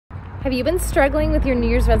Have you been struggling with your New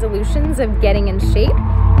Year's resolutions of getting in shape?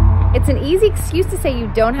 It's an easy excuse to say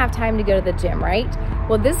you don't have time to go to the gym, right?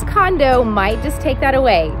 Well, this condo might just take that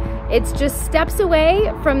away. It's just steps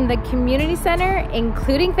away from the community center,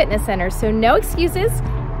 including fitness centers, so no excuses.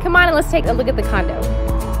 Come on and let's take a look at the condo.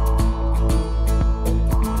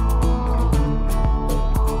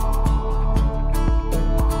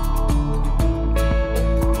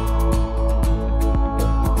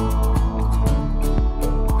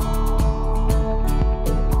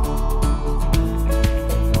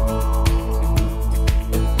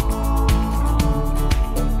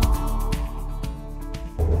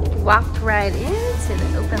 Walked right into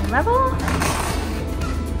the open level.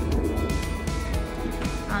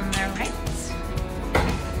 On the right,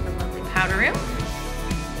 the lovely powder room.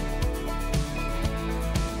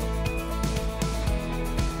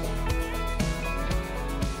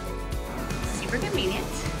 Super convenient.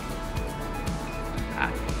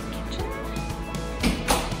 Kitchen.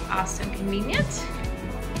 Also convenient.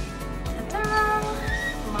 Ta-da!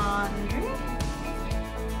 Laundry.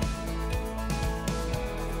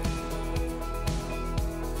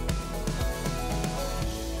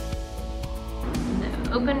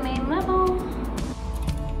 Open main level.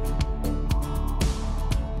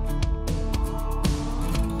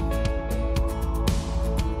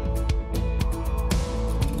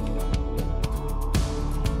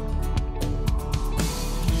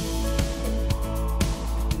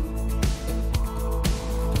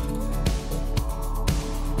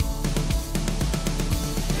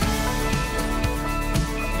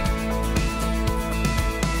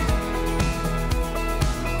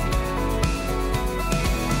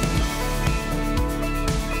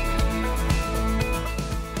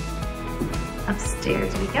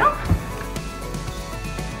 Upstairs we go.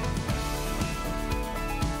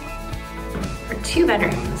 For 2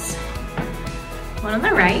 bedrooms. One on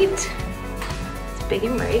the right, it's big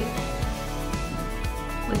and bright,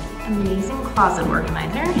 with amazing closet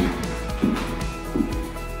organizer.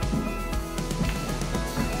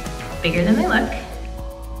 Bigger than they look.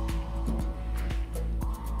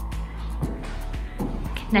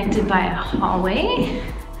 Connected by a hallway.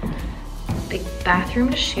 Big bathroom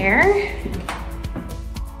to share.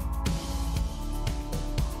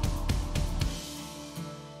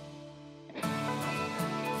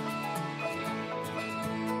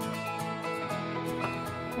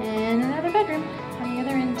 And another bedroom on the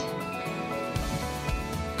other end.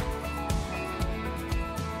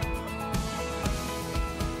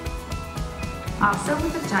 Also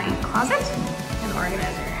with a giant closet and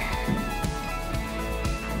organizer.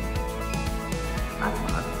 Lots of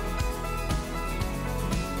clothes.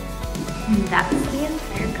 And that's the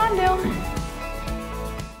entire condo.